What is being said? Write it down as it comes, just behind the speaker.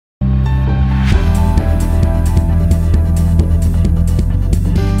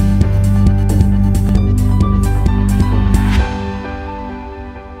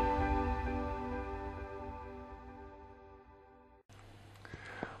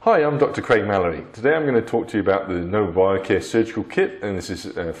Hi, I'm Dr Craig Mallorie. Today I'm going to talk to you about the NobelBiocare Surgical Kit, and this is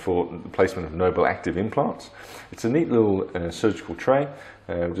for the placement of Nobel Active implants. It's a neat little surgical tray.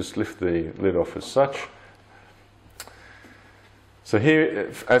 Just lift the lid off as such. So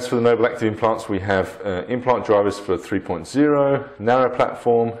here, as for the Nobel Active implants, we have implant drivers for 3.0, narrow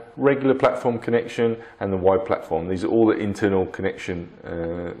platform, regular platform connection, and the wide platform. These are all the internal connection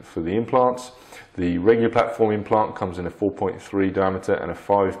for the implants. The regular platform implant comes in a 4.3 diameter and a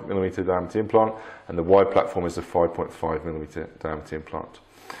 5mm diameter implant, and the wide platform is a 5.5mm diameter implant.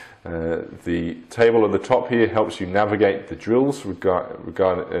 The table at the top here helps you navigate the drills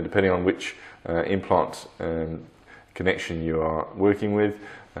depending on which implant connection you are working with.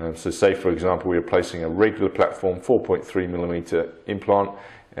 So say for example we are placing a regular platform 4.3mm implant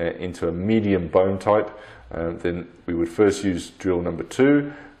into a medium bone type, then we would first use drill number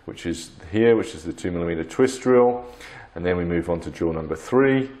 2, which is here, which is the 2mm twist drill, and then we move on to drill number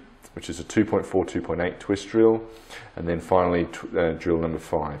 3, which is a 2.4, 2.8 twist drill, and then finally drill number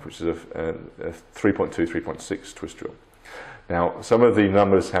 5, which is a 3.2, 3.6 twist drill. Now, some of the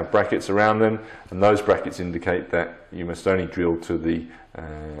numbers have brackets around them, and those brackets indicate that you must only drill to the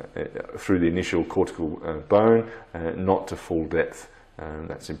through the initial cortical bone, not to full depth.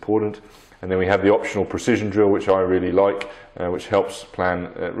 That's important. And then we have the optional precision drill, which I really like, which helps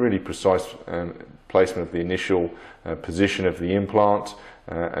plan really precise placement of the initial position of the implant,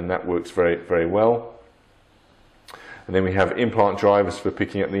 and that works very, very well. And then we have implant drivers for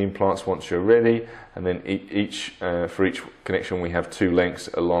picking up the implants once you're ready, and then for each connection we have 2 lengths,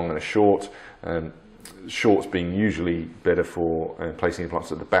 a long and a short. Shorts being usually better for placing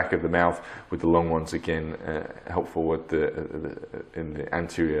implants at the back of the mouth, with the long ones again helpful in the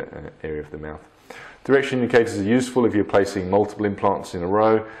anterior area of the mouth. Direction indicators are useful if you're placing multiple implants in a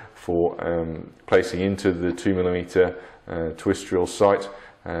row for placing into the 2mm twist drill site,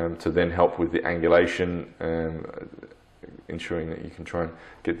 to then help with the angulation, ensuring that you can try and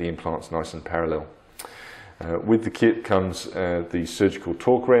get the implants nice and parallel. With the kit comes the surgical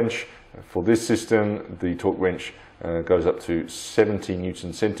torque wrench. For this system, the torque wrench goes up to 70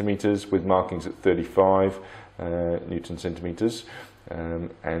 Newton centimeters with markings at 35 Newton centimeters,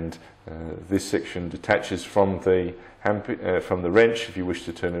 and this section detaches from the wrench if you wish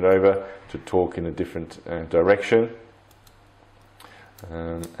to turn it over to torque in a different direction.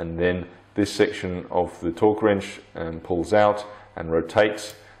 And then this section of the torque wrench pulls out and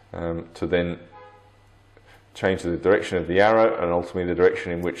rotates to then change the direction of the arrow and ultimately the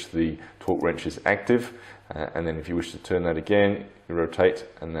direction in which the torque wrench is active, and then if you wish to turn that again, you rotate,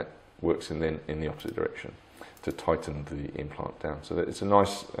 and that works then in the opposite direction to tighten the implant down. So that it's a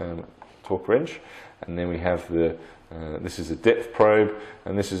nice torque wrench. And then we have this is a depth probe,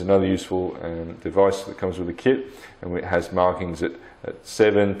 and this is another useful device that comes with the kit, and it has markings at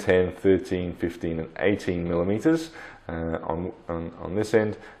 7, 10, 13, 15 and 18 millimeters on this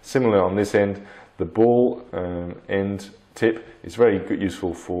end. Similarly on this end, the ball end tip is very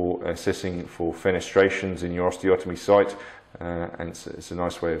useful for assessing for fenestrations in your osteotomy site, and it's a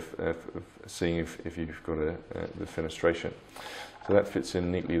nice way of seeing if you've got the fenestration. So that fits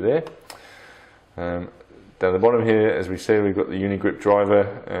in neatly there. Down the bottom here, as we said, we've got the uni-grip driver,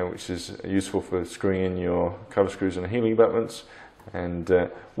 which is useful for screwing in your cover screws and healing abutments. And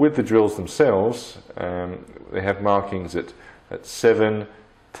with the drills themselves, they have markings at 7,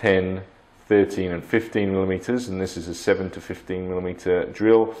 10, 13 and 15 millimeters, and this is a 7 to 15 millimeter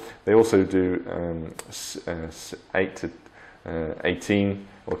drill. They also do 10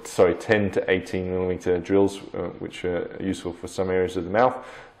 to 18 millimeter drills, which are useful for some areas of the mouth.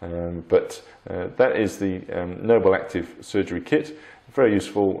 But that is the Nobel Active Surgery Kit. A very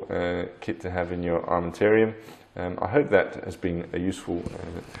useful kit to have in your armamentarium. I hope that has been a useful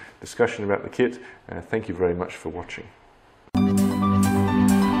discussion about the kit. Thank you very much for watching.